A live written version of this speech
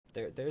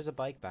There's a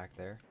bike back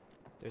there.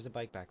 There's a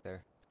bike back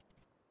there.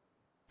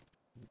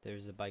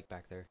 There's a bike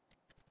back there.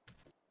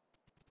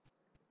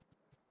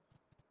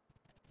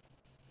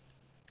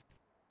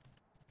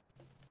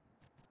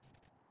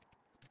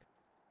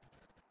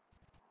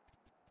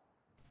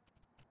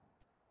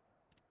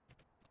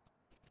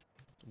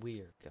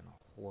 We are gonna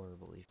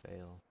horribly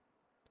fail.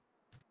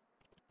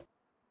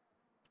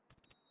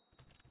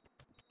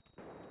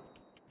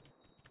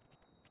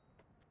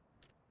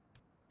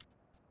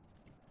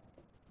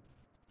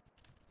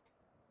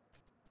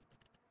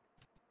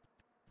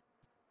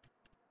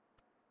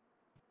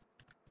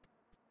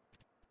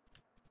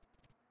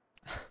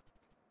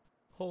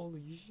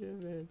 Holy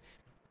shit, man.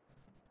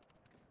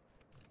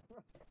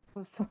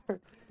 I'm sorry.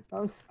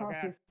 I'm sorry.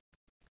 Okay.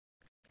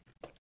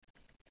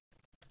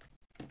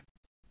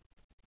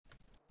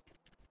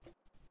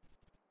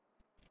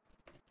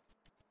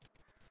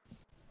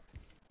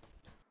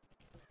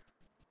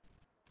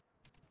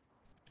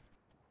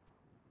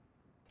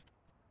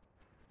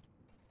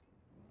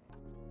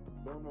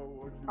 Don't know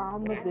what you.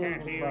 I'm the I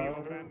can't big hear you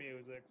over brother. that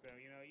music, so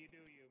you know, you do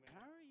you, man.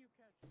 How are you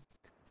catching?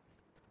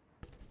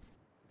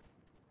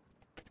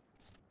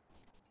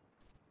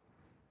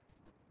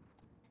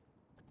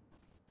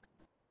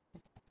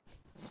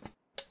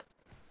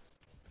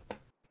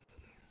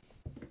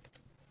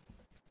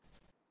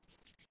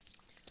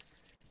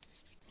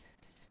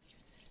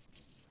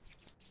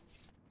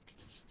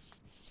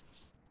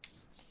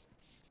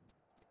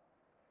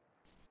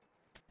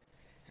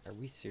 Are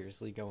we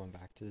seriously going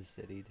back to the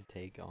city to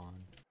take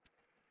on?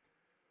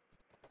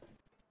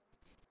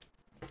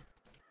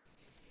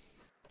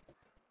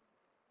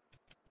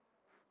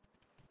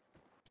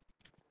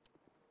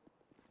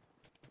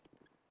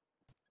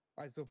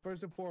 Alright, so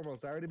first and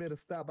foremost, I already made a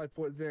stop by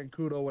Fort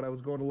Zancudo when I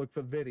was going to look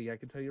for Vinny. I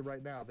can tell you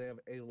right now, they have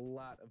a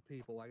lot of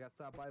people. I got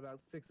stopped by about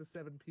 6 or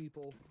 7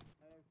 people,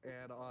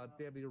 and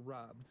damn near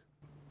robbed.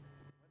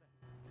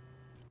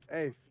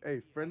 Hey,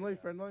 friendly.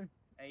 Hey,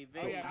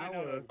 Oh, Vic, yeah, I you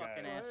know a those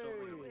fucking guys. asshole.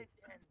 Hey.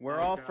 We're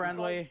all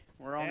friendly.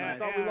 We're all Yeah, nice.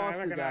 thought we lost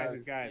I you recognize guys.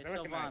 these guys. Hey, I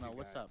recognize Silvano, these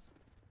what's guys. up?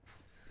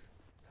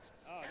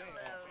 Oh, there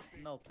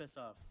you go. No, piss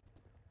off.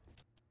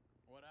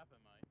 What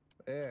happened,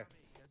 mate? Yeah.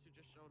 Guess who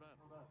just showed up?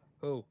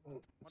 Who?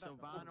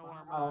 Silvano I don't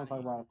want to talk Armani.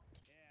 about it.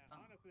 Yeah,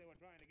 honestly, we're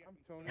trying to get I'm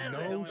some- Tony. No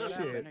Tell me what shit.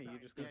 happened. Hey, you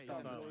just got Yeah,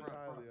 stopped yeah,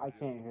 up. yeah. I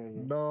can't hear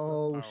you. No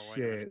Oh, wait a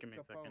shit. minute. Give me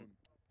a second.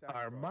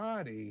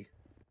 Armani.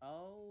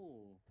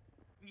 Oh.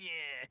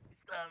 Yeah,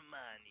 it's not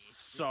money.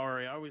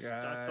 Sorry, I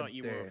God thought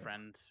you were a damn.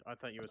 friend. I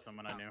thought you were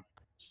someone I knew.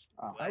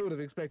 I would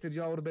have expected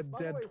y'all would have been By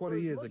the dead way, 20 for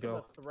as years much ago.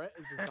 of a threat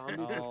as the zombies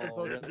Oh, are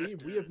supposed to be,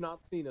 we have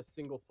not seen a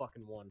single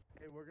fucking one.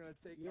 Hey, we're gonna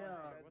take Yeah. on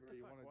What Fedra. the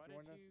You fuck? wanna Why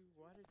join did us? you?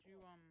 Why did you?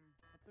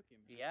 What took you?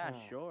 Man? Yeah, Oh.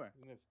 sure.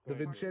 Goodness The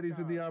gracious. Vincettis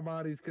and the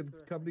Armanis can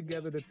come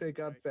together to take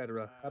on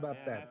Fedra. How about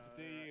Yeah, that? nice to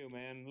see you,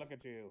 man. Look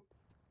at you.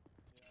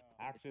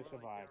 Axis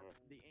survivor.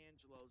 The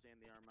Angelos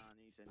and the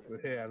Armanis.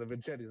 And Yeah, the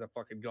Vincettis are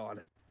fucking gone.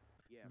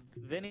 yeah.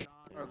 Vinny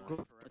Gone or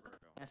group forever ago.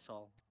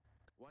 asshole.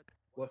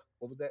 What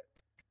was that?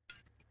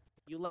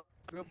 You look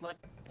group like.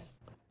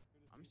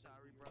 I'm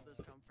sorry, brothers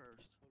come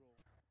first.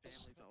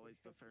 Family's always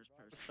the first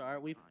person. Sorry,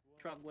 we've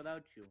trucked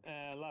without you.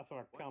 Less of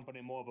a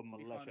company, more of a We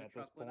found militia a at this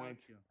truck without point.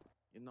 you.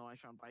 You know, I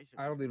found bicycle.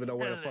 I don't even know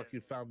where the fuck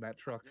you found that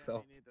truck, Yeah, so.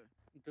 me neither.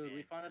 Dude,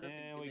 we found it at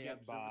Yeah, the, we the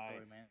get by.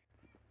 observatory, man.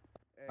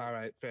 Hey,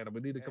 Alright, Phantom,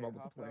 we need to come hey, up with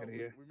a hop plan out.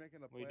 here. We're making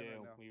a We plan do.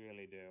 right now. We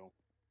really do.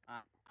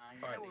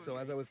 Alright, so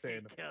as I was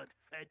saying, Take out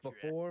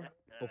Fedra.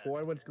 before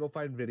I went to go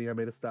find Vinny, I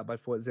made a stop by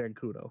Fort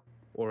Zancudo,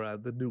 or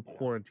the new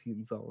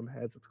quarantine zone,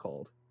 as it's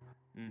called.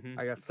 Mm-hmm.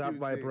 I got stopped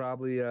by QZ.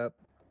 probably The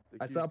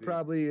I saw QZ.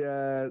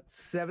 probably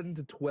 7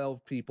 to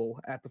 12 people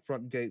at the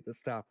front gate that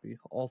stopped me,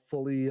 all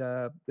fully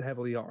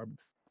heavily armed.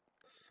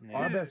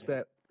 Our best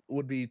bet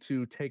would be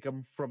to take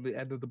them from the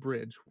end of the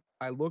bridge.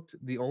 I looked,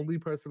 the only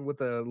person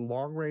with a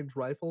long range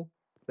rifle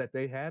that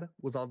they had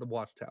was on the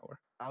watchtower.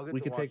 I'll get We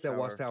the could take that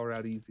watchtower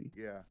out easy.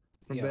 Yeah.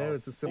 From Yeah, there,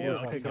 it's as simple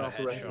full as picking off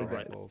the rest of the headshot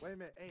guys. rifles. Wait a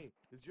minute. Hey,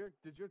 does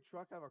your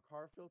truck have a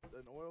car filter,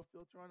 an oil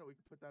filter on it? We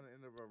can put down the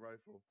end of a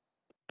rifle.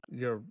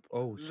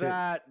 Oh shit.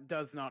 That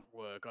does not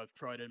work. I've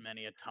tried it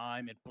many a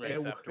time. It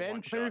breaks after Been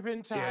one shot.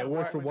 proven to Yeah, have it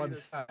worked for we one need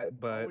is- shot, All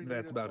but we need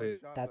that's is about one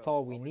it. shot, That's though.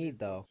 all we we need, is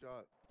one though.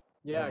 shot.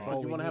 Yeah, That's because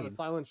all you we want to have a need.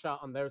 silent shot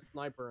on their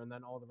sniper, and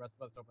then all the rest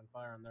of us open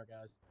fire on their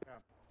guys.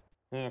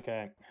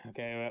 Okay.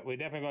 We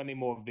definitely gonna need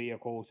more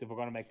vehicles if we're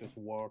gonna make this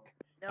work.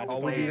 Now, All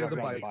we Where need are are the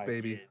the bikes, bikes?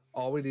 baby.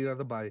 All we need are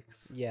the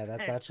bikes. Yeah,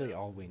 that's actually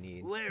all we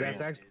need. Where That's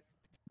is actually- this?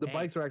 The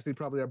bikes are actually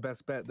probably our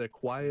best bet. They're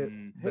quiet.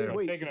 Mm. Hey, They're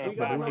wait, Thinking we of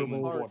got enough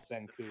maneuverable. parts.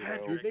 Fort Do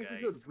Zancudo. you think we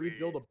Guys, could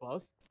rebuild a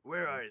bus?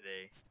 Where are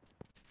they?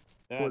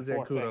 Fort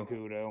Fort Zancudo.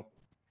 Zancudo.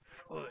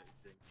 Fort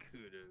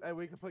Zancudo. Hey,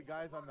 we can put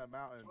guys on the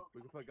mountain.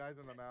 We can put guys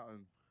on the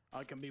mountain.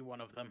 I can be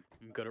one of them.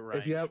 I'm good at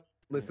range. If you have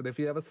if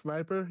you have a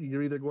sniper,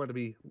 you're either going to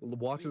be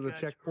watching We the got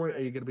checkpoint or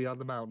you're right. going to be on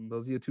the mountain.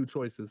 Those are your two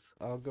choices.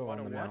 I'll go What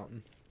on a the what?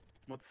 mountain.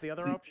 What's the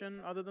other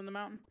option other than the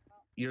mountain?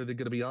 You're either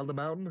going to be on the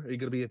mountain or you're going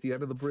to be at the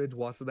end of the bridge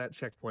watching that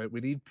checkpoint. We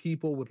need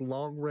people with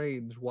long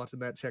range watching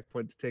that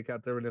checkpoint to take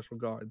out their initial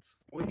guards.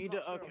 We need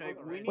to. Okay,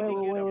 we need Wait, to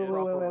wait, get wait, a wait, wait,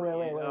 proper. wait, wait,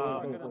 wait, wait,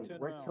 uh, wait, wait.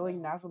 We're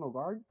killing National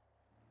Guard?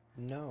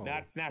 No.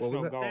 Not was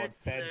National that? Guard. That's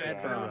the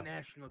Fedra.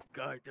 National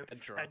Guard, the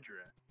Fedra.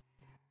 Fedra.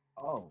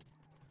 Oh.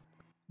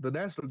 The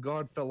National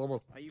Guard fell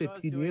almost Are you guys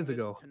 15 doing years this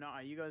ago. Tonight?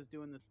 Are you guys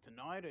doing this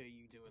tonight, or are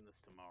you doing this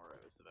tomorrow?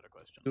 Is the better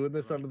question. Doing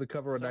this Someone- under the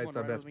cover of night's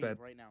our Someone best right with me bet.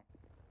 right now.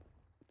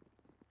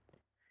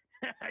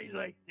 I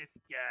like this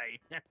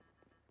guy.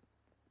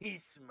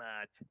 He's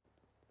smart.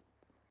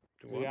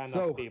 We got enough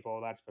So- people,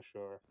 that's for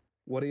sure.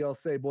 What do y'all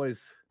say,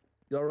 boys?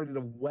 Y'all ready to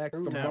whack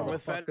some Down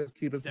with Fed- motherfuckers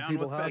keeping some down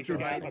people with Fedra. hostage?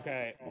 Yeah, Right.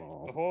 okay.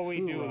 Oh. Before we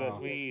do this, Hoorah.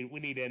 we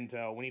need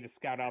intel. We need to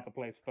scout out the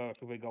place first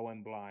before we go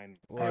in blind.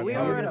 Well, Hey, we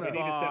how are we at gonna- a We need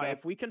to set bar. up-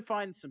 If we can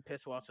find some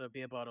piss water,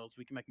 beer bottles,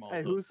 we can make more.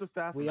 Hey, who's the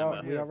fastest we,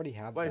 one we here? already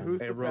have Wait, them.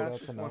 who's Hey, the Roach. We got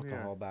fastest some one here?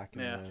 alcohol back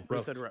in Yeah. the...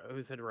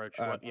 Who said Roach?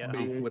 Uh, What? Yeah.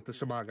 me with the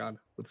shamagan.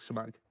 With the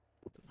shamag.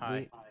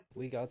 Hi.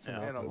 We got some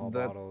Yeah. alcohol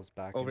That- bottles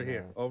back Over in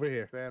here. the... Over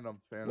here. Phantom.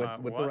 With,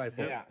 Phantom. with the What?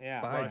 rifle. Yeah,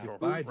 yeah. Behind you.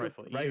 Rifle. Behind you.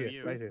 Rifle. Right You, here.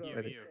 you, Right here. you,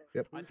 Right you. here.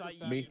 Yep. I thought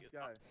you. Me.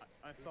 Guy.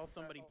 I saw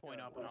somebody point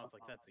up, and I was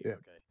like, "That's you." Yeah.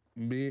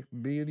 Okay.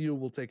 Me and you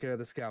will take care of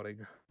the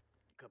scouting.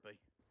 Copy.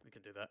 We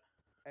can do that.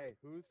 Hey,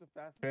 who's the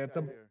fastest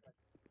Phantom? guy here?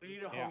 We need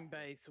a Yeah. home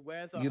base.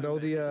 Where's our You know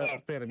home base? the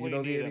Look, Phantom. You we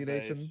know the need a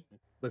ammunition. base.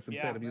 Listen,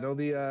 Yeah. Phantom. You know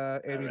the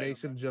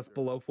ammunition just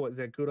below Fort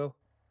Zancudo.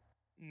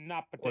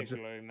 Not Or ju-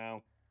 particularly,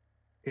 no.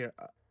 Here,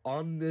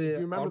 on Do the you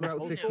remember on the Route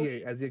postal?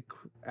 68, as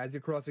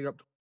you're crossing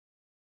up.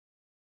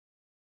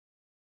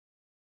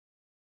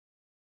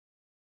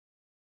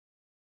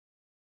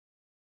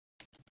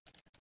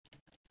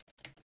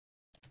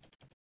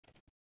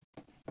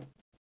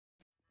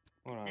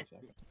 Hold on a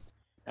second.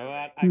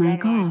 Alright. I got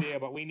Mic an off. idea,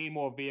 but we need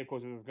more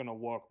vehicles if it's gonna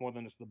work more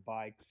than just the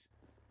bikes.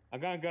 I'm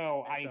gonna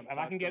go. Phantom, If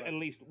I can talk get to at us.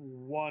 least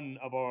one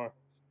of our.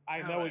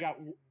 I know we got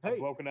Hey,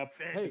 broken up.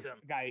 Phantom.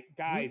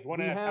 Guys, one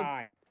we at a have-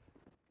 time.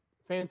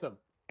 Phantom.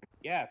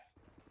 Yes,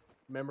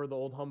 Remember the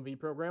old Humvee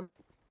program?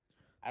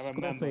 I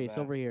remember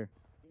that. here.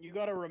 You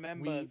gotta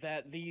remember We-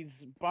 that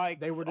these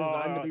bikes They were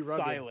designed to are be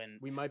rugged. silent.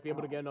 We might be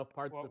able to get enough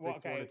parts Well, to fix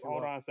one okay, or two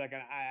hold up. on a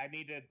second. I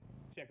need to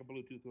check a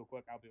Bluetooth real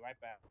quick. I'll be right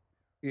back.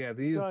 Yeah,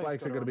 these Guys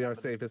bikes are gotta going to be our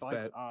remember, these safest bikes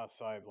bet. are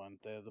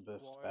silent. They're the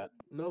best bet.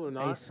 No, they're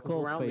not. 'Cause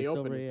we're out in the Skullface, open.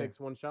 over It here. takes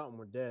one shot and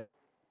we're dead.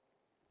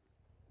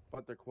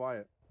 But they're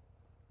quiet.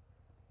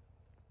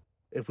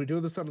 If we do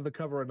this under the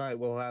cover of night,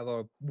 we'll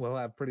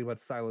have pretty much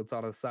silence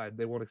on our side.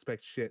 They won't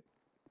expect shit.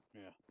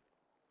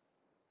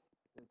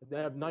 If they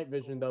have night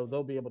vision, though,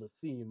 they'll be able to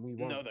see, and we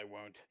won't. No, they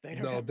won't. They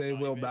don't No, have they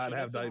night will vision. not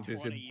have It's been night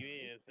vision. 20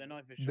 years. Their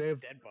night vision's They have-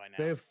 dead by now.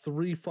 They have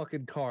 3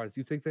 fucking cars.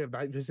 You think they have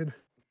night vision?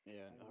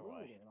 Yeah, no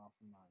way.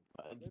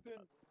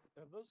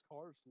 Have those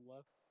cars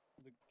left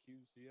the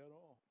QC at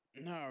all?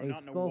 No, Hey,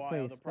 not in a while. Skullface,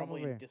 They'll come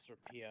probably over here.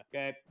 disappear.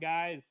 Okay,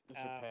 guys,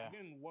 Disrepair. I'm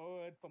getting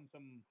word from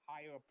some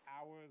higher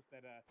powers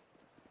that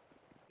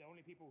the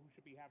only people who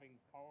should be having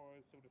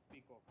cars, so to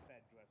speak, are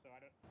Fedra. So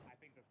I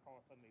think this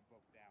car suddenly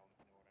broke down.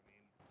 You know what I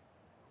mean?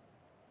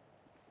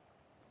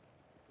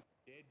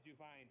 Did you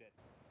find it?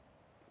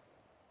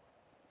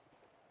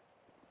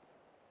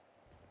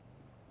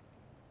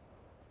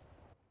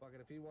 Fuck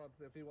it. If he wants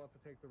to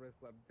take the risk,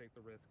 let him take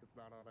the risk. It's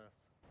not on us.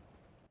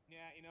 Yeah,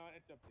 you know what?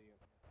 It's up to you.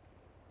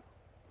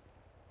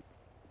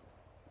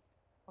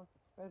 Fuck,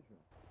 it's Fedra.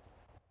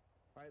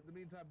 All right. In the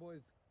meantime,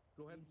 boys,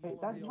 go ahead and Hey,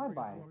 follow that's me. my I'll bring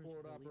us bike. to our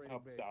forward operating Oh,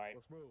 base. sorry.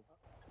 Let's move.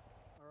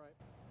 All right.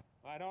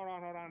 All right,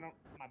 hold on.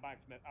 My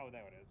bike's missed. Oh,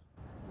 there it is.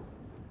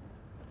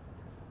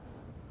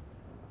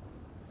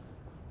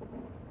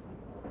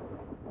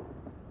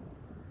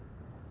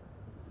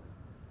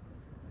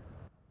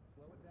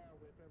 Slow it down.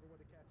 Wait for everyone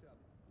to catch up.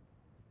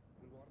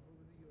 We want to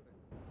move as a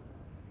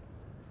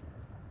unit.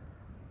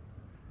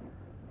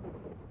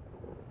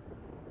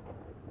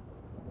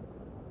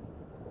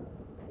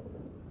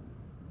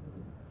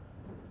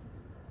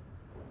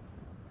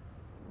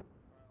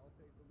 Alright, I'll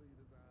take the lead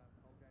and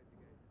I'll guide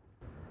you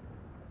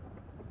guys.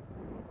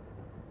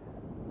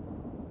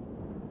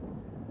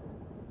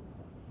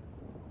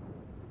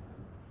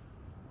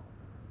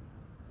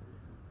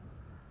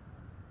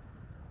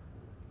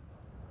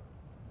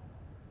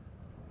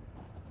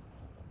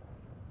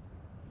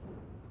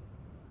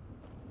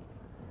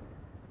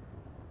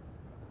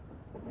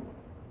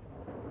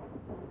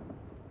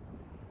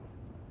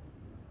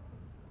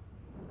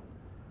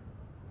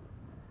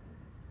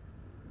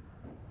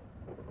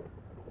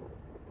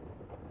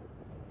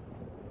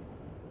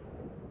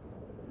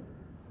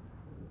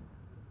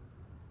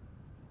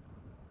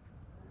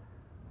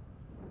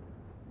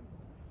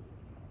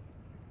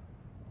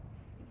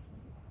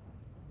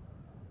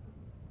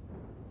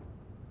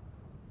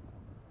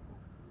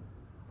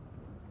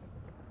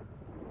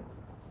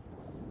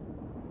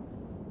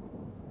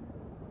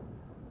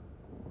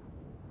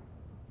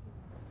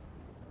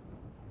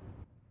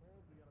 Hold,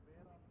 we got a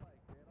man on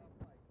bike,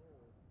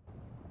 hold.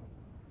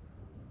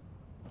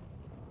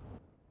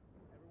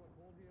 Everyone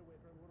hold here, wait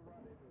for everyone to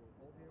rendezvous.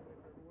 Hold here, wait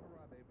for everyone to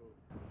rendezvous.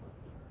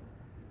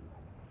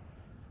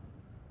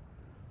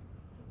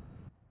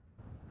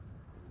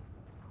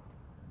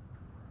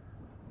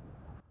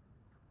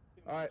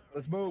 Alright,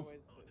 let's move.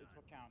 It's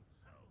what counts.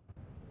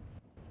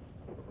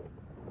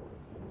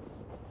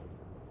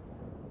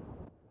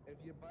 If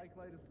your bike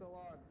light is still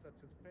on, such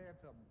as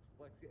phantoms,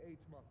 flex your H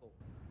muscle.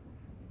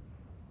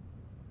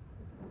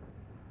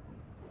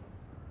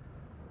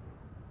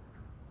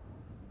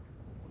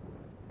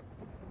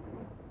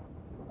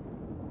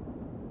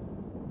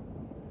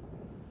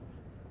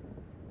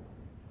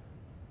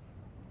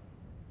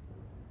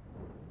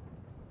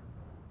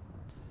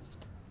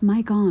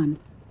 Mic on.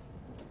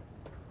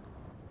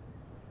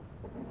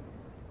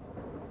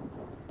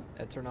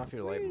 Turn off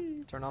your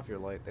light. Turn off your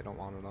light. They don't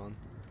want it on.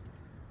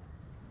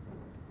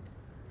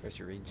 Press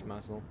your reach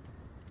muscle.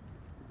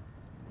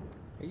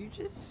 Are you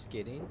just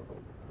skidding?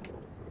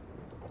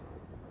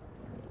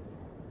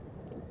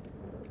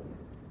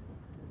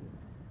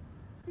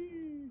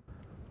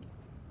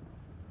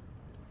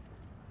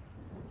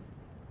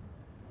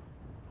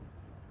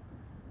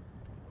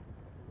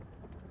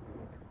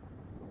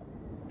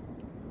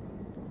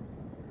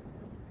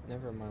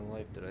 Never in my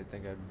life did I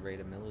think I'd raid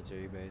a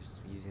military base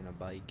using a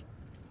bike.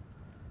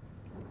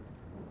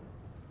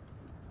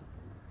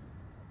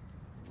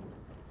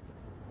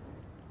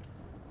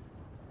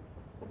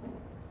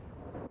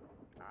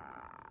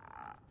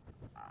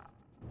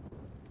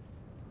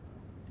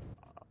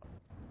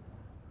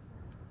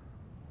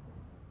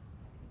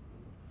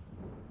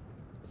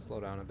 Slow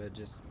down a bit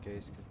just in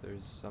case, because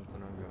there's something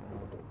going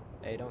on.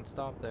 Hey, don't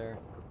stop there.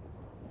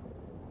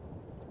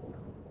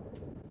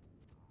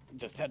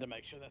 Just had to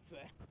make sure that's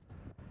there.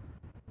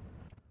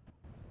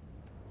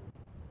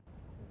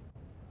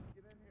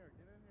 Get in here,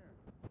 get in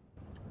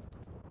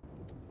here.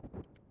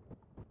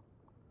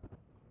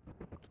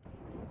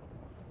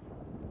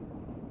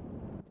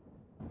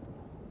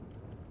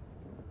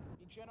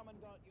 You gentlemen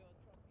got your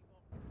trusty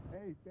box.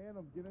 Hey,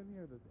 Phantom, get in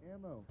here. There's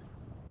ammo.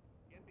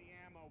 Get the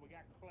ammo. We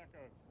got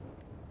clickers.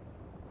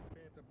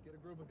 Phantom, get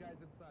a group of guys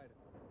inside.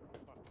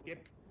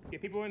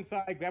 Get people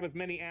inside. Grab as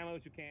many ammo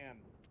as you can.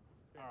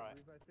 Alright.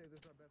 Believe I say this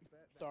is our best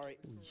bet. Sorry.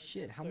 Holy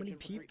shit, how many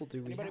people do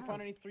we Anybody have?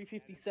 find any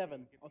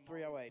 357 or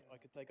 308 I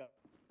could take up?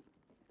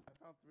 I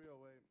found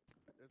 308.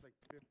 There's like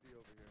 50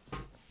 over here.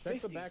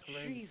 Check the 50? back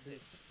range. Jesus.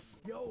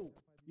 Yo,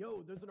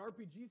 there's an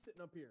RPG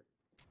sitting up here.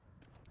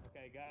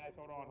 Okay, guys,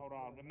 hold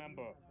on.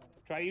 Remember,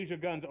 try to use your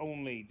guns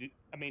only.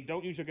 I mean,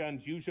 don't use your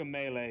guns. Use your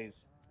melees.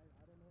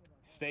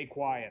 Stay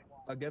quiet.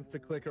 Against the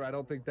clicker, I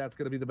don't think that's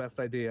going to be the best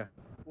idea.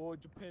 Well,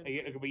 it depends.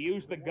 If we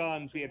use the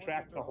guns, we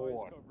attract the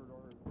horde.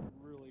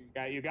 Really...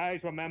 Yeah, you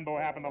guys remember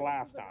what happened the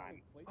last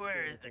time.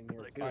 Where is the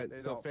clicker? Alright, They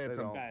so don't- they Phantom,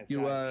 don't. Guys,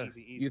 you guys,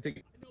 easy. you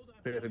think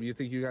Phantom, you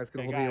think you guys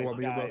can Hey, hold here guys, while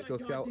me and guys. Roach go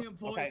scout?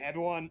 Okay,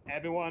 everyone,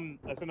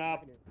 listen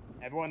up.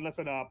 Everyone,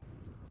 listen up.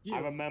 I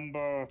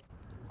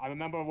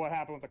remember what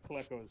happened with the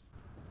clickers.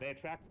 They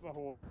attracted the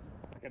horde,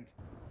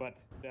 but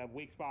the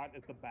weak spot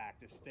is the back.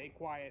 Just stay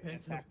quiet and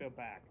attack their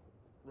back.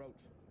 Roach.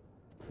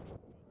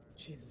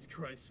 Jesus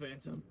Christ,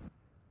 Phantom.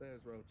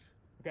 There's Roach.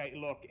 Okay,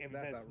 look, if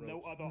That's there's not no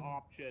Roach. other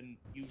option,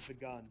 use the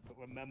guns. But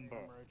remember,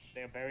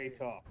 they're very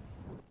tough.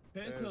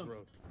 There's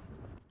Roach.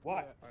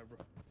 What? Alright,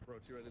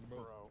 Roach, you ready to move?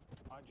 Bro,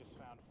 I just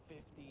found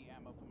 50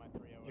 ammo for my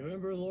 308. You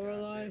remember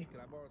Lorelei? Can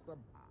I borrow some?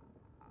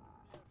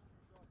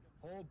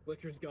 Hold.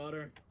 Blicker's got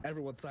her.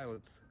 Everyone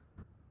silence.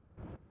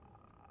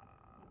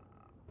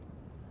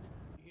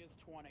 Here's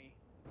 20.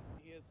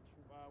 Here's,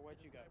 where'd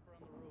you go?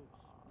 On the roof.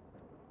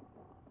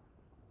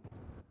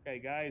 Okay,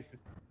 guys,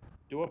 just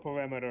do a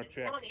perimeter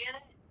check.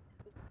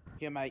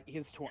 Here, mate.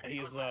 Here's 20.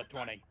 Here's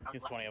 20.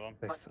 Here's 20 of them.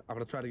 Thanks. I'm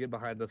gonna try to get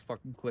behind this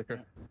fucking clicker.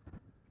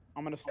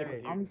 I'm gonna stick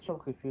with you. I'm so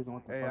confused on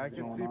what the Hey, fuck I is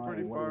can going see on.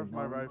 pretty What far are with we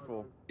my doing?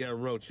 rifle. Yeah,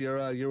 Roach,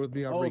 you're with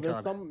me on Oh,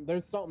 recon.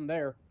 there's something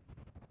there.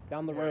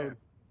 Down the road.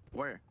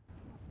 Where?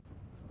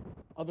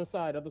 Other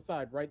side,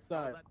 right Oh,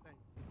 side. that thing.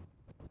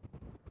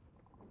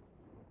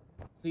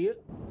 See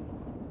it?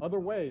 Other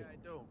way. Yeah, I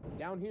do.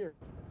 Down here.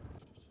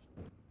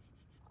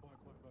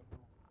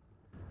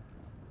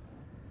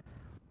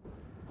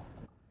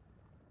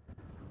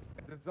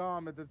 It's a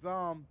zom, it's a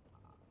zom.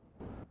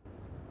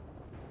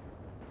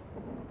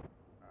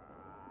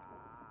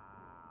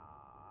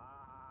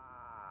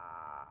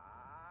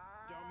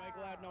 Don't make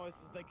loud noises.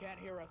 They can't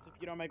hear us if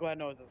you don't make loud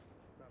noises.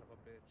 Son of a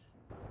bitch.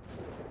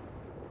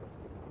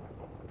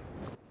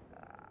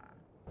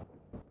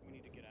 We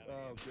need to get out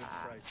Oh, of good here.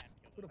 Christ.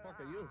 Who the fuck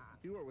are you?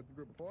 You were with the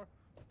group before?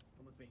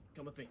 Come with me.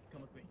 Come with me.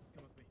 Come with me.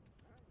 Come with me.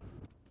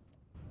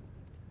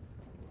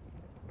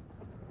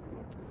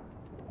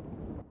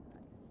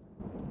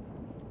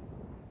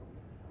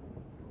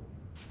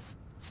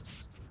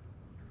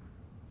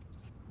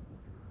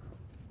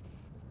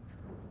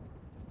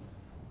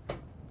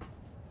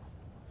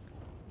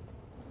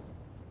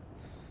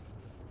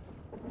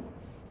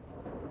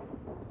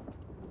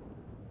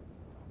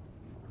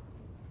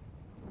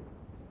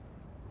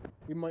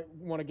 We might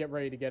want to get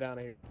ready to get out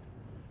of here.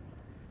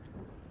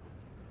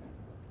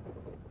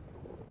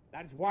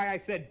 That's why I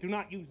said do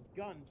not use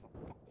guns, for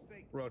fuck's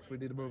sake. Roach, we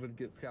need to move and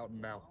get scouting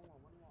now.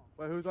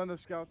 Wait, who's on the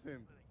scout team?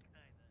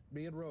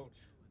 Me and Roach.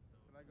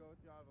 Can I go with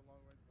you? I have a long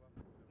range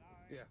weapon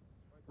too. Yeah.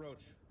 Roach,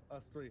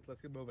 us three.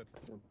 Let's get moving.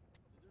 Oh,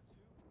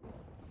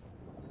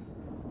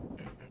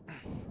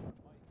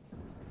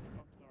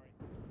 sorry.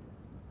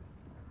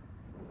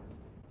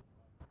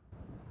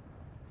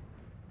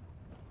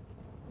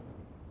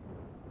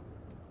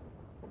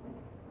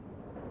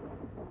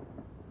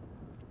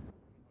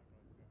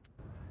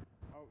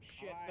 Oh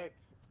shit! Alright.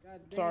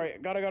 Sorry,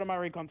 gotta go to my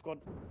recon squad.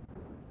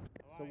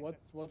 So Alright,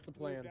 what's the let's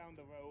plan? move down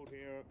the road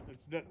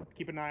here.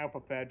 Keep an eye out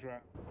for Fedra.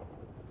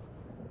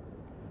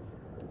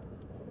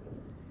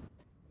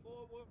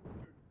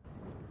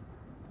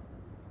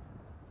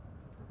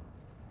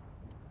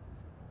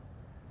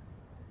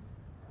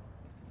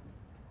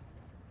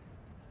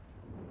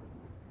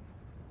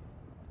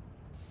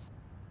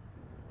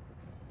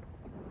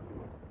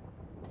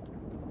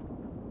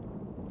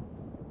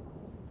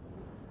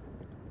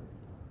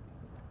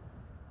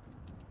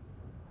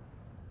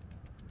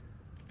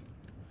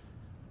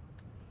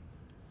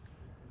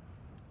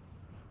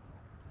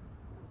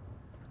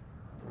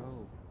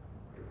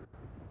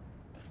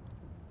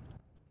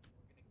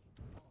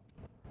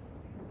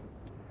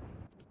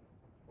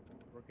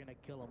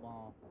 kill them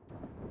all.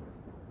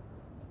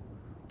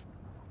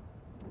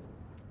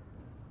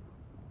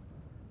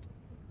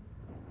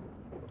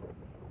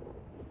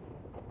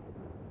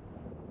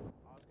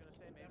 I was gonna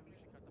say maybe we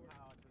should cut the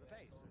power to the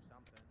base or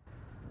something.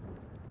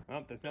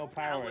 Oh, there's no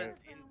I power. was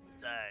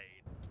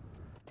inside.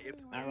 If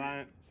All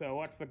right. So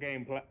what's the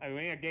game plan?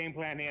 We need a game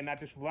plan here, not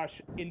just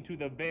rush into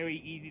the very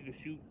easy to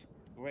shoot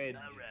bridge.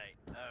 All right,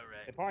 all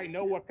right. They probably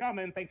know listen. we're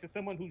coming thanks to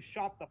someone who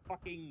shot the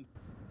fucking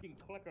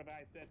clicker that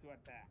I said to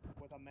attack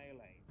with a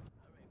melee.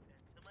 All right,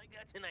 Phantom, I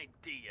got an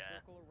idea.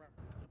 Circle around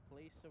the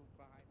place of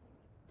behind.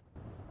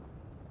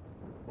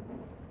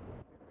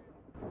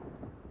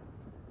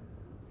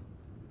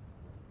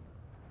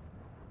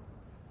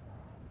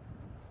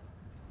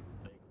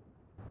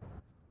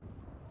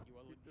 You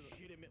are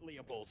legitimately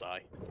a bullseye.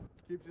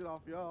 Keeps it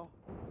off y'all.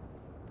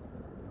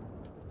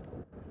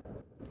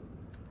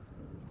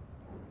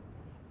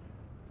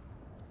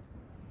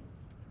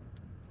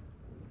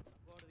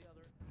 Go to the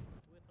other,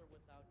 with or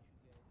without you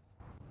guys.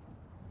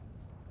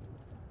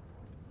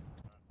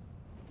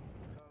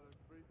 No, there's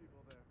 3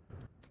 people there.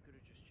 You could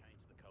have just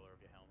changed the color of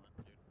your helmet,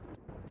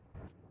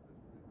 dude.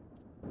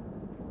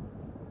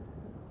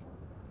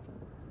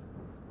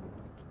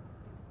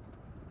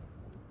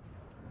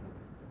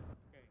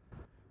 Okay.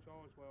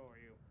 Charles, where are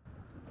you?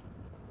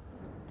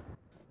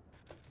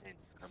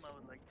 Phantom, I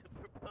would like to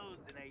propose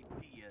an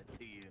idea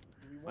to you.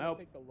 Do we want Well, to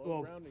take the low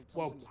we'll, ground and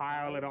we'll come in the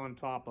pile side? it on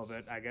top of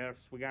it, I guess.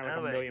 We got like a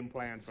Alright. million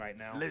plans right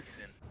now.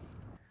 Listen,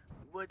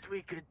 what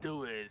we could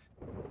do is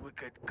we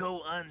could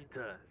go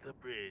under the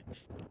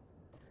bridge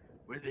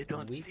where they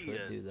don't We see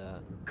could us. do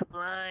that,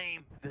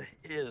 Climb the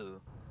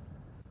hill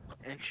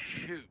and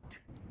shoot.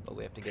 but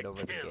we have to To get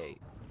over the kill.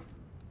 gate.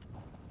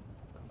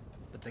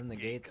 But then the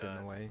gate gate's in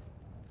the guards. way.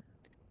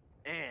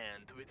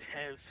 And we'd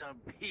have some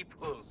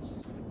people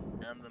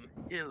on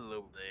the hill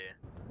over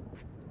there.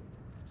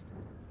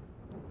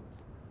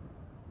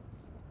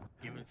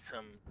 Giving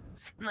some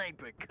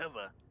sniper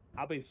cover.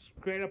 I'll be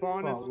straight up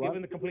honest, Oh, what?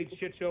 given the complete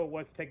shit show it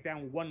was to take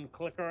down one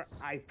clicker,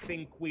 I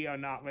think we are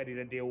not ready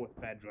to deal with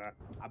Fedra.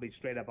 I'll be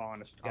straight up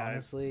honest, guys.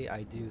 Honestly,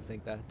 I do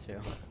think that too.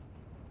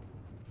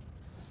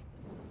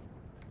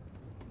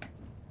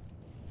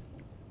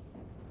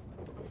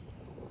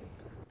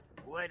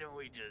 Why don't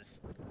we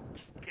just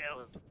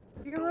kill?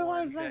 You the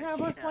realize one they that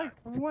have us shot? like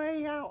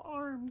way out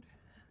armed.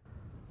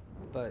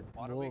 But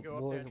Why don't we go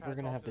up there and try we're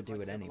to gonna talk have to to them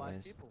do it like civilized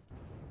anyways. people?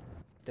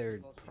 They're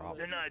Well, probably.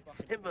 They're not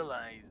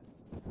civilized.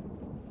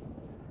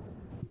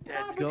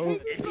 Yeah, That's but Go-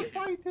 taking the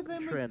fight to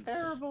them is Trent.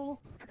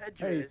 terrible. Fedra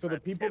Hey, is so the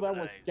not people that were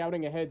civilized.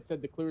 scouting ahead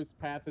said the clearest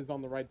path is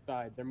on the right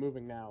side. They're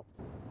moving now.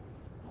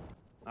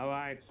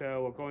 Alright,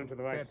 so we're going to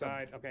the right Phantom.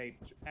 side. Okay,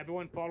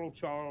 everyone follow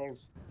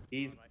Charles.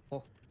 He's.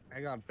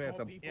 Hang on,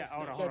 Phantom. Yeah,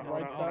 hold on, said hold on,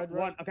 hold right on, side, hold on.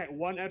 right? Okay,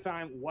 one at a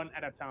time, one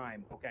at a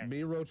time. Okay.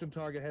 Me, Roach, and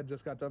Target Head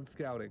just got done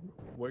scouting.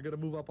 We're gonna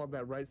move up on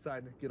that right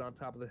side and get on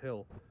top of the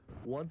hill.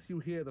 Once you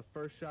hear the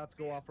first shots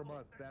go off from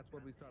us, that's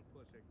when we start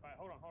pushing. Alright,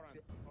 hold on, hold on.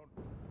 Shit. Hold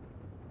on.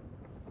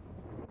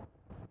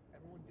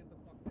 Everyone get the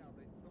fuck down.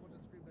 Someone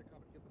just screamed they're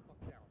coming. Get the fuck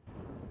down.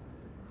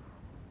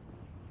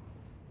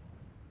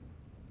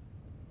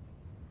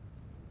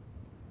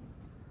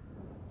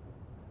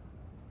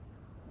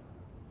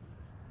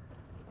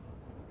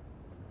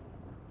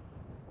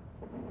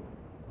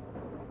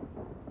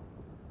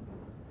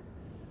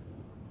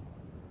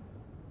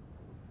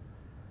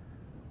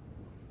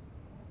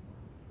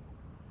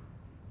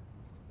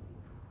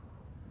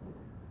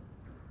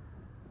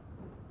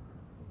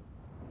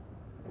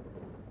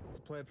 What's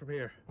the plan from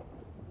here?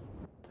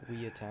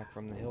 We attack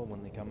from the hill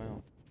when they come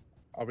out.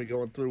 Are we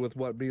going through with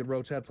what me and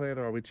Roach had planned,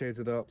 or are we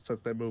changing it up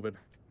since they're moving?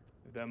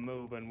 They're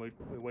moving. We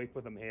wait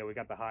for them here. We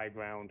got the high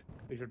ground.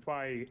 We should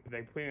probably. If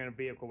they put in a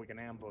vehicle, we can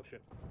ambush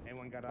it.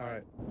 Anyone got All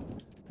right.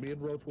 Me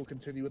and Roach will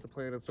continue with the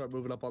plan and start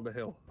moving up on the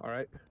hill. All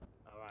right.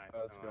 Alright.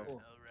 Let's go. All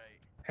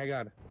right. Hang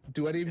on.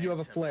 Do any of you have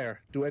a Phantom.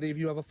 flare? Do any of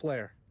you have a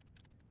flare?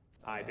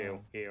 I do.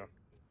 Here.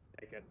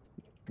 Take it.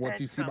 Once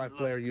you see my Phantom,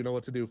 flare, you know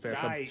what to do,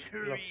 Phantom. Guy,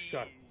 look,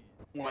 shut.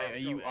 Wait, are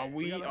We gotta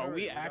we hurry,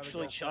 we gotta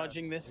actually go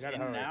charging fast. this We gotta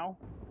in hurry. now?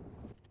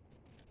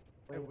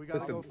 Hey, we gotta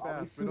Listen. go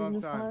Are we fast. We don't shooting have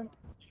this time.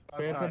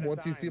 Phantom, One at a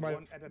once you time, see my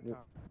one at a time. There's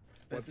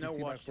once you no see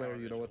my watchtower flare,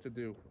 you know what to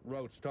do.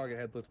 Roach, Target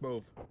Head, let's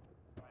move. No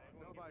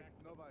bikes,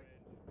 no bikes.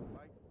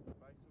 Bikes will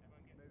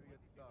maybe get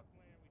stuck.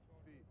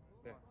 Feet.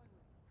 Yeah.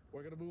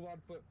 We're gonna move on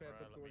foot, Phantom,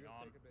 Alright, so let we're me gonna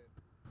on. take a bit.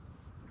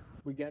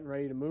 We getting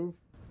ready to move?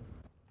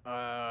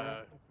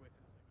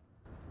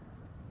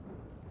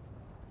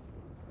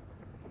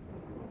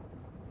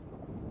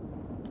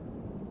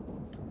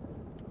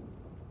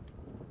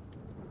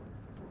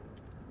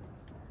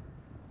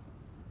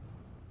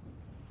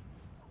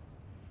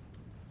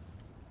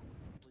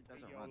 It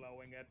doesn't run.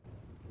 YOLOing it.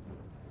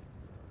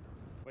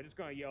 We're just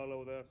gonna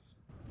YOLO this.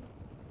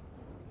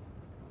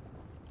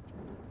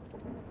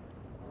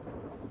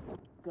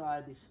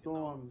 God, the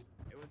storm.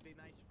 It would be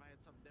nice if I had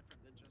something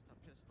different than just a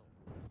pistol.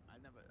 I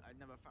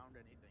never found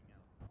anything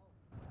else.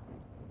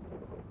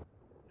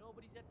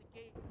 Nobody's at the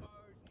gate,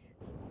 Barge.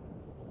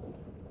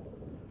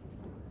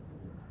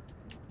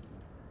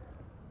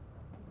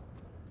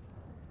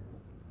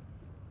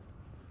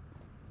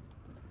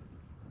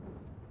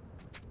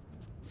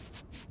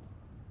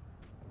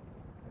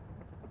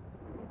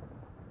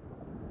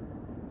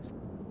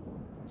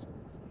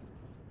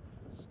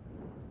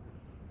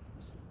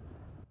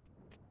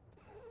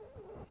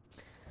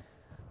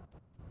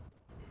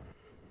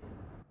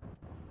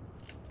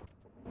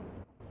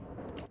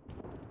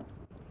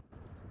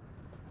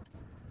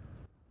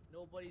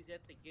 Nobody's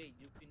at the gate.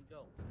 You can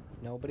go.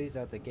 Nobody's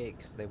at the gate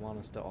because they want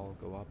us to all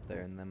go up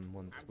there, and then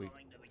once I'm we...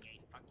 going to the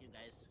gate. Fuck you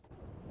guys.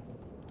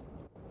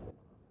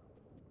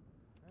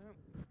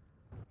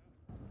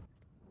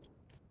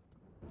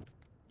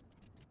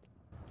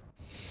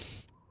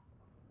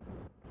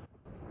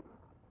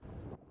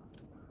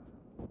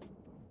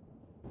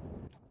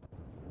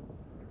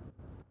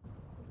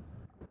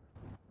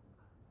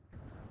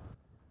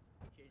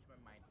 Changed my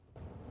mind.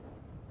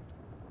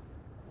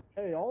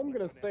 Hey, all I'm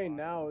gonna say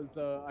now is,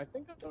 I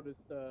think I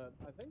noticed,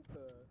 I think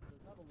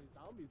there's not only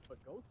zombies but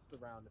ghosts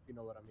around, if you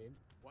know what I mean.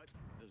 What?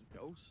 There's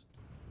ghosts?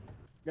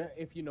 Yeah,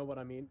 if you know what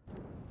I mean.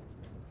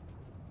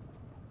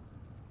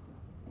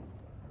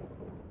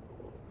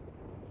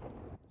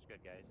 It's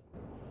good, guys.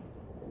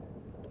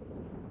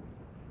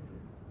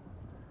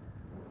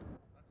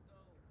 Let's go.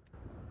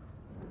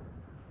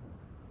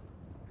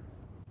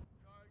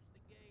 Charge the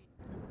gate.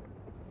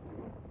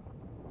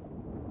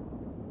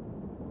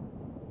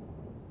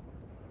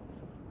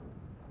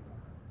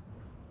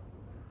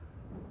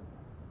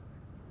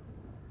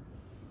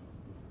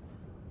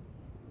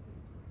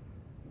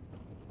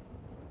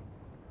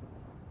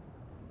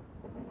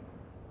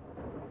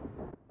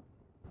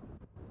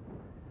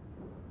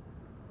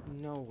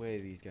 No way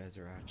these guys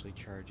are actually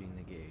charging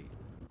the gate.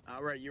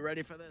 Alright, you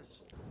ready for this?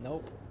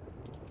 Nope.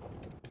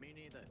 Me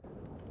neither.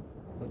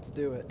 Let's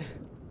do it.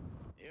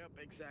 Yep,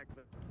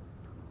 exactly.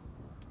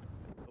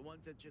 The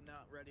ones that you're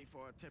not ready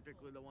for are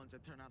typically the ones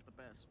that turn out the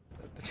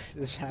best.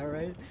 Is that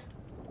right?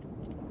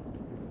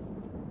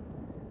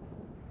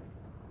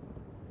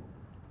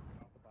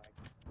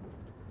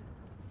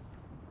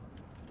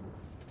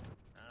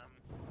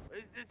 What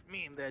does this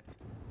mean that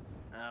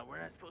we're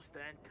not supposed to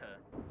enter?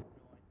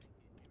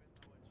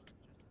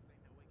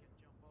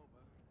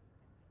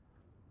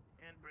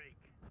 Handbrake.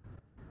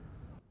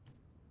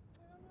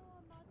 I don't know,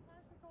 I'm not a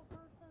tactical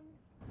person.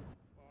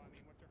 Well, I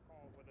mean, what's your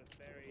call with a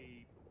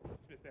very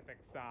specific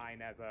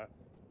sign as a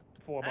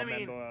former I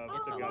mean, member of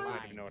it's the a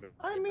government line. in order?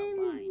 I It's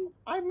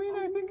a mean,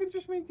 I think it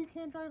just means you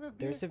can't drive a vehicle.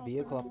 There's a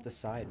vehicle up the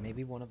side.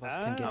 Maybe one of us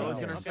can get Ah, I in was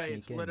there gonna and say, sneak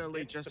it's in.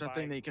 literally It's just the a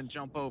thing that bike. you can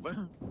jump over.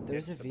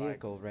 There's a It's the bike.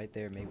 vehicle right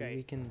there. Maybe Okay,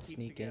 we can keep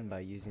sneak in together. by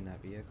using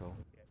that vehicle.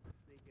 Yeah,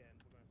 sneak in.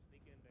 We're gonna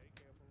sneak in very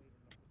carefully and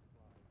look for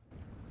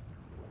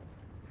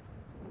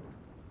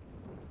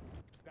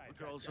supplies. Guys,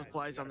 Girls, guys,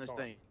 supplies we on gotta this go.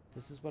 thing.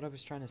 This is what I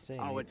was trying to say.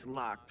 Oh, mate. it's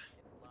locked.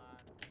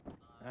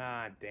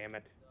 Ah, damn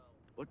it.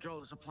 What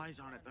girl supplies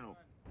on it though?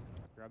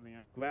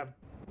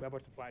 Grab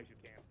what supplies you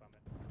can from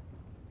it.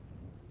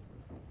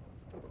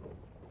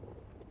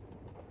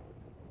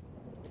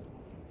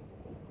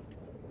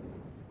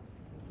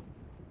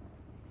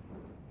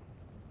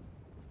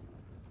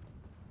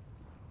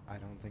 I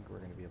don't think we're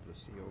gonna be able to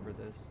see over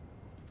this.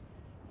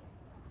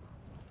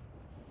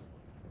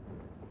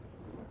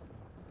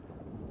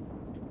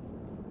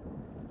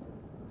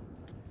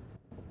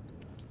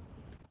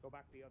 Go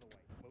back the other way.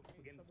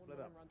 We're getting Someone split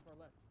up. run to our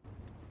left.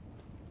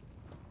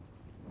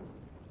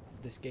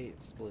 This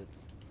gate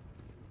splits.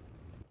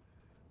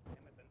 Damn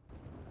it,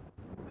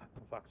 then. Ah,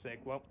 for fuck's sake.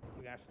 Well,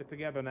 we gotta stick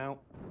together now.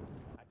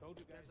 I told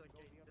you guys to go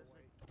the other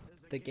way.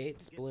 The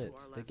gate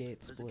splits. The gate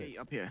There's a gate splits.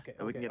 up here. Okay,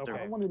 that we can okay, get through.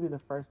 okay. I don't want to be the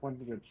first one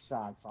to get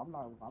shot, so I'm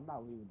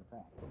not leaving the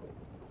pack.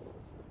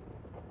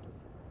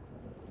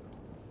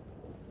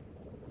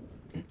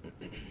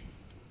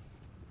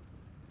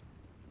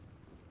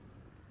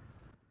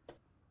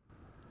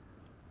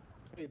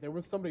 Hey, there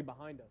was somebody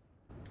behind us.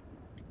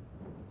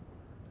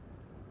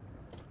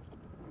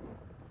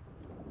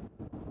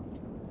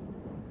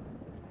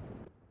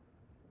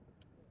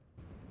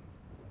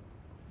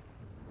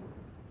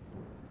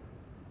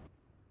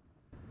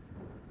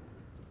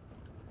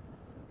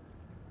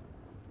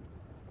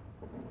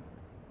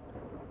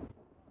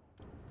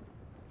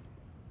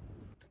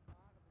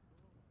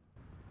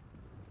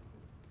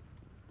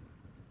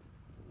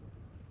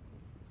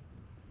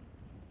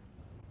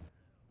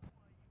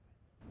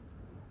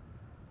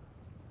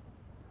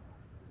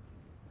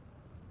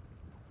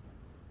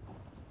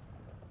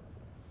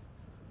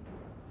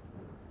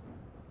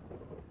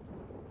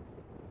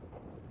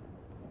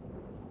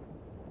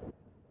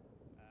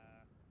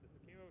 The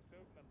Sekiro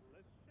Silk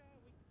Militia,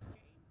 we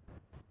came to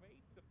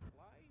trade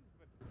supplies,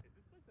 but is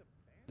this place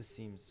abandoned? This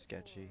seems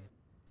sketchy.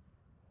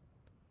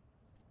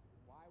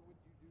 Why would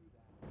you do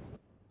that?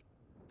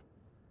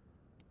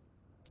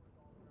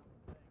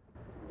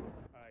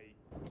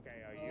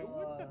 Okay, are you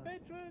with the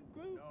veteran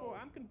group, or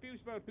I'm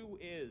confused about who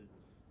is?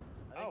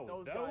 I think Oh,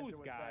 those those guys are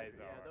with guys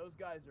Fedra. are. Yeah, those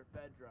guys are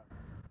Fedra.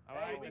 All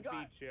right, we just be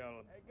got-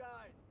 chill. Hey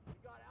guys, we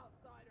got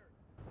outsiders.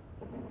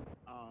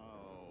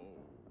 Oh.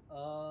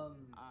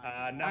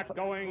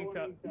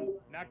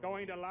 Not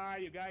going to lie.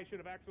 You guys should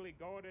have actually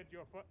guarded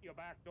your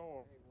back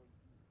door.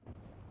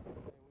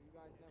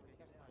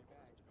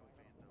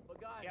 But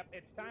guys, Yep,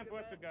 it's time look for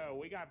at us to that. go.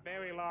 We got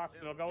very lost.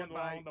 Yep, We're going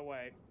goodbye. along the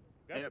way.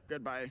 Good? Yep,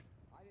 goodbye.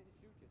 I didn't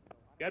shoot you, so I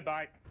don't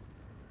Goodbye.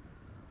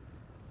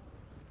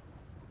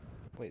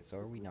 Wait, so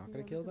are we not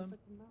gonna kill them?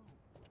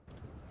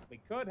 We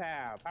could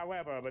have,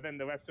 however, but then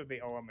the rest of the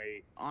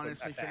army.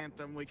 Honestly, attack.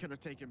 Phantom, we could have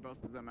taken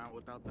both of them out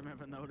without them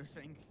ever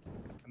noticing.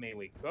 I mean,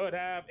 we could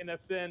have, in a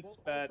sense, Well,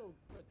 but also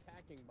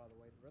attacking, by the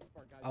way. The rest of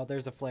our guys. Oh,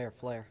 there's a flare.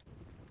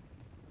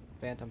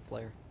 Phantom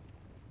flare.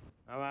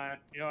 all right.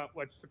 You know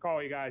what's the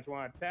call, you guys? You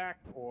want to attack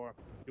or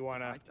you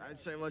want to? I'd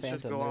say let's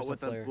just Phantom, go out there's a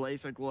with a flare.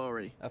 blaze of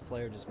glory. A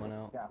flare just went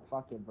out. Yeah,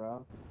 fuck it,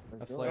 bro.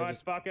 Let's A do flare You it. know what?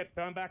 just- Fuck it.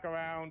 Turn back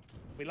around.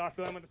 We lost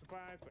them with the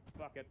surprise, but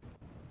fuck it.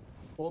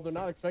 Well, they're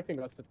not expecting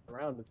us to turn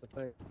around. Is the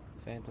thing.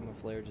 Phantom of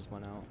flare just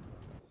went out.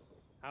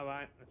 All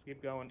right. Let's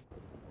keep going.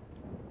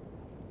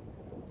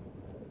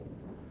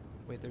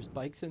 Wait, there's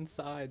bikes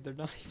inside. They're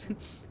not even.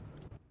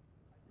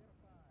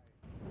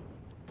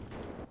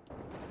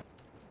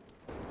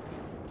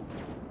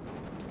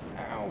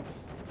 Ow!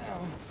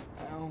 Ow!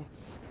 Ow!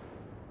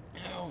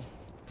 Ow!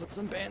 Put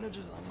some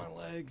bandages on my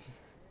legs.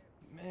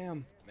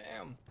 Ma'am!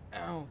 Ma'am!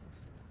 Ow!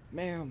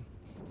 Ma'am!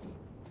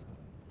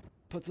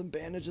 Put some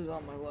bandages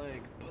on my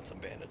leg. Put some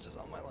bandages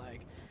on my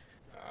leg.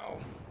 Ow!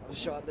 I was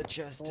shot in the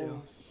chest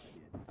too.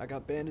 I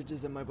got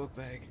bandages in my book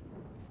bag.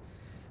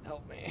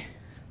 Help me.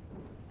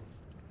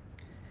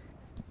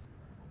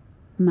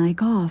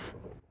 Mic off.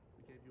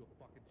 We gave you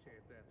a fucking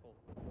chance, asshole.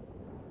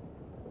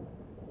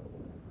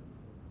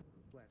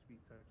 Flash beat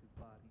touch his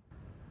body.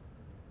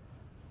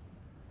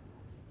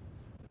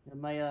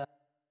 Am I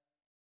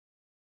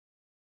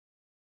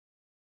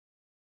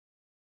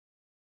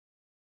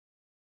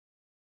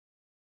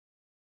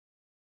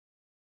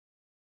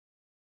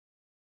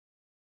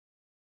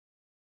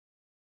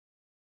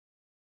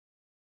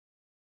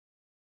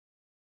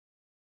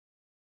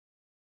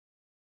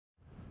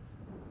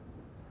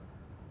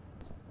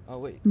Oh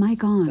wait. Mic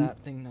does on. That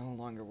thing no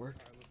longer work?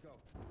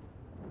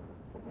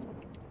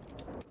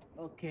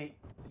 okay?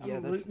 Yeah,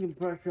 I'm that's- putting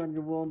pressure on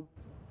your wound.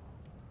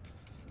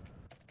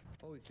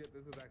 Holy shit,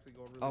 this is actually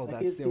going really Oh, well. I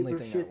that's can the see only the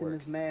thing shit that in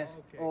works. his mask.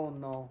 Okay. Oh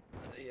no.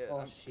 Yeah. Oh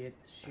I'm-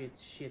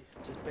 shit.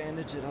 Just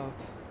bandage it up.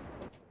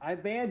 I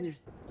bandaged.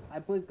 I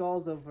put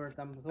gauze over it.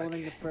 I'm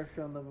holding Okay. the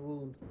pressure on the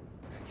wound.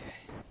 Okay.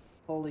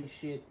 Holy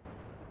shit.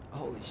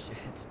 Holy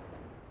shit.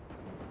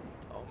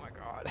 Oh my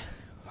god.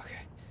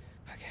 Okay.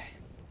 Okay.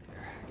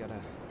 There, I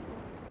gotta.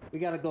 We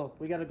gotta go.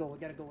 We gotta go.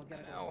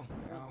 Ow. Ow.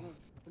 Come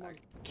I on.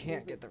 can't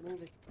Move get it, the.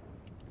 move it.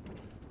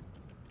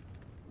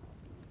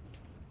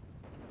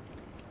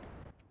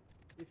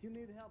 If you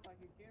need help, I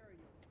can carry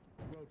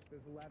you. Roach,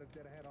 there's a ladder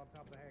dead ahead on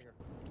top of the hangar.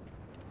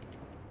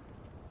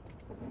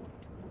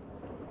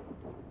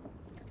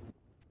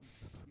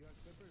 You have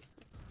clippers?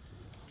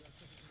 You have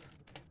clippers to get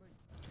to the building?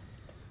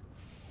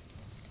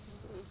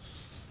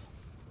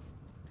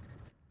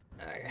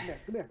 Okay. Come here.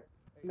 Come here.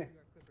 Hey, Come here. you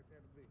got clippers,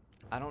 hand them me.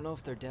 I don't know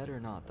if they're dead or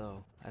not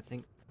though. I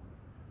think.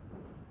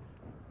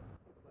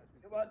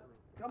 Come on.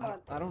 Come on.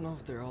 I don't know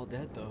if they're all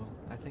dead though.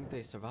 I think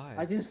they survived.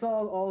 I just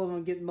saw all of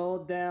them get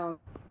mowed down.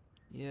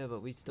 Yeah,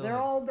 but we still. They're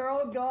have-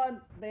 all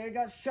gone. They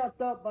got shut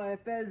up by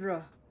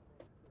Fedra.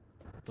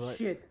 But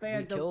Shit,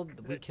 Phantom.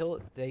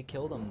 they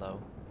killed them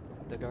though.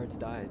 The guards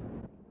died.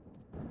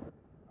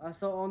 I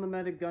saw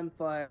automatic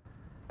gunfire.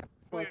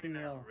 We're Fucking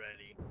not hell.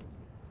 ready.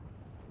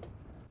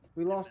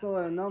 We lost all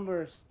our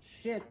numbers.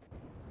 Shit.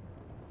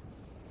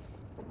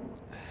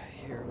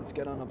 Here, let's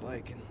get on a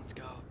bike and let's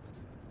go.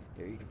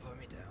 Here, you can put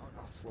me down.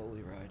 I'll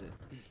slowly ride it.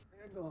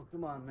 There you go.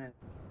 Come on, man.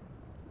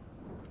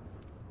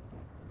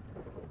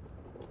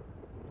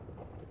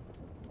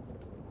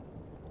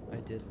 I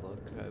did look.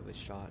 I was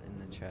shot in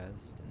the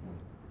chest and then.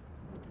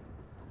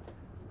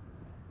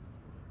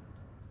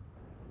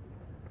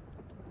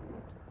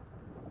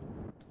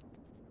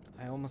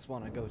 I almost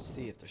want to go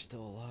see if they're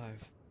still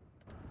alive.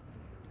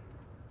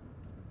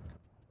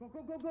 Go,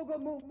 go, go, go, go.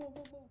 Move, move,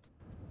 move, move.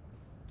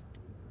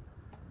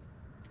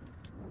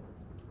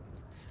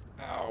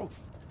 Ow!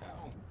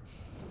 Ow!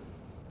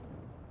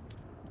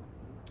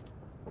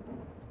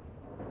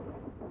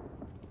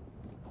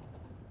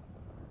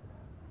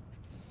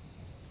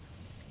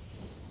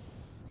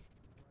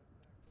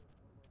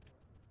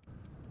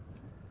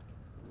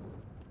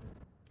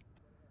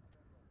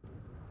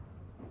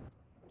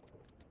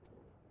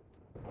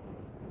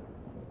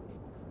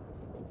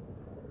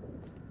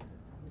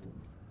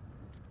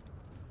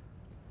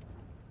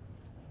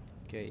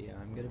 Okay, yeah,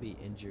 I'm gonna be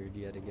injured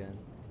yet again.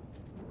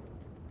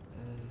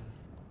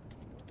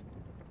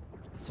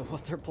 So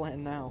what's our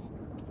plan now?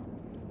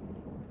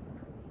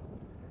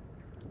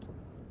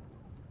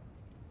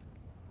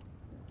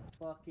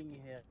 Fucking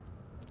hell.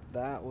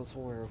 That was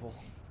horrible.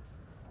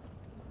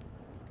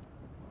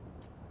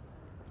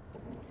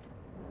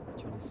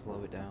 Trying to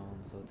slow it down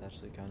so it's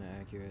actually kind of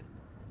accurate.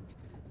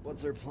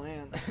 What's our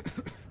plan?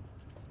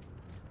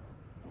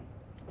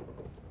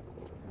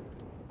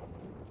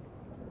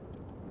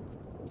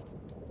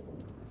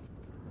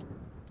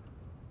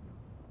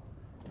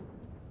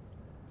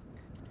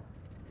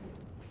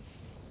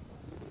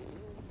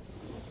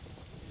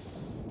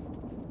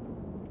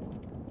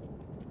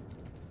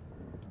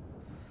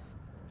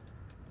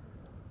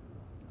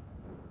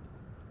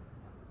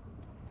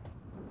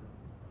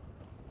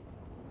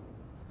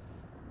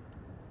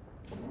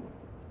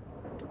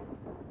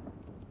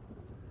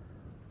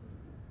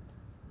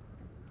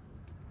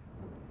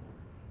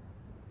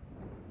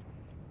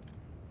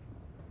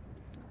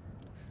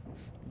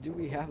 Do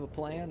we have a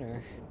plan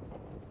or?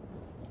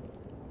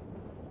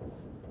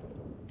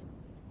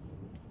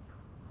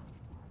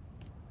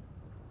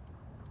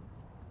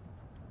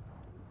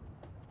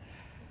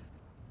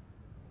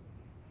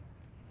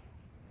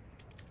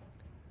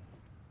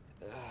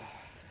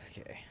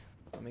 Okay,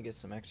 let me get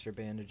some extra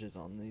bandages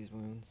on these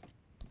wounds.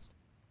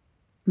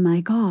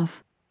 Mic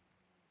off.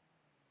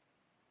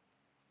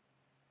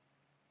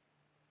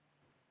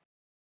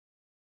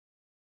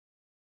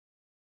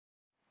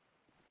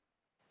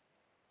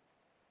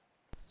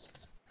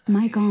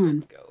 Mic Okay, here on.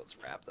 we go. Let's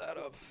wrap that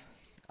up.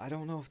 I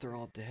don't know if they're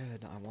all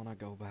dead. I want to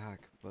go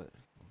back, but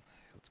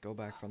let's go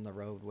back from the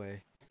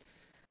roadway.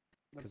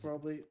 They're 'Cause-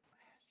 probably.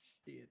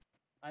 Shit.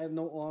 I have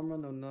no armor,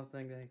 no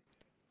nothing. I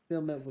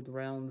fill it with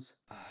rounds.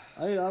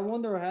 I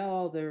wonder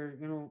how they're,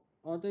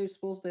 aren't they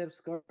supposed to have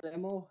scarred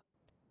ammo?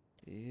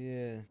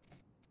 Yeah.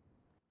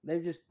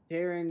 They're just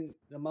tearing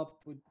them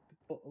up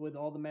with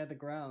all the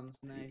magic rounds.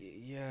 Nice.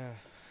 Yeah.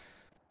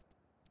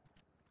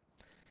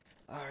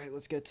 Alright,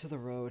 let's get to the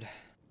road.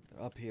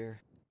 They're up here.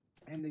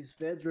 And these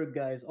Fedra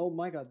guys. Oh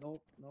my god,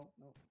 no, no,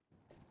 no.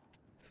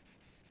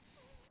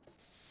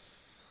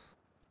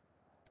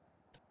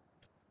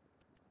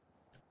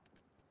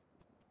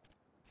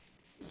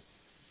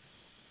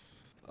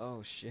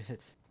 Oh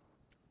shit.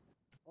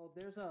 Oh,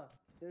 there's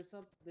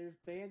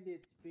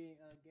bandits being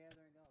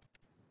gathering up.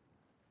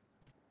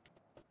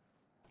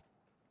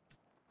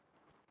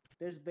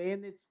 There's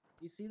bandits.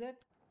 You see that?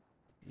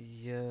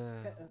 Yeah.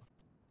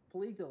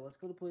 Polito, let's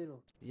go to Polito.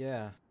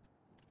 Yeah.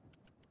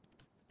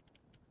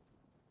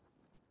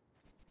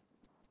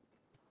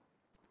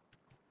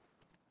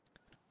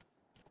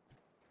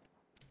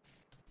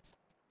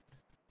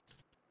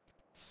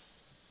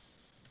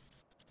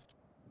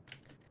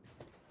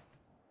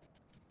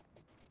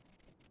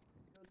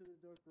 Go to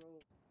the dark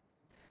road.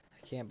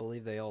 I can't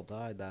believe they all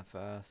died that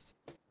fast.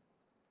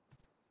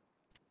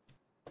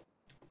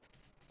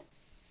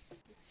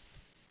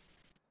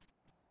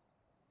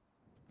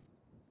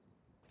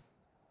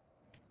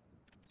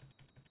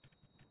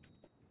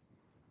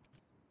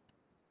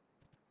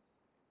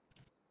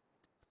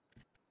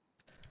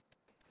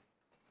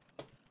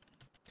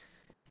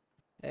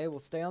 Hey, we'll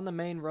stay on the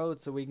main road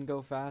so we can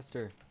go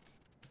faster.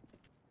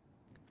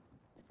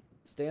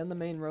 Stay on the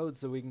main road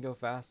so we can go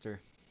faster.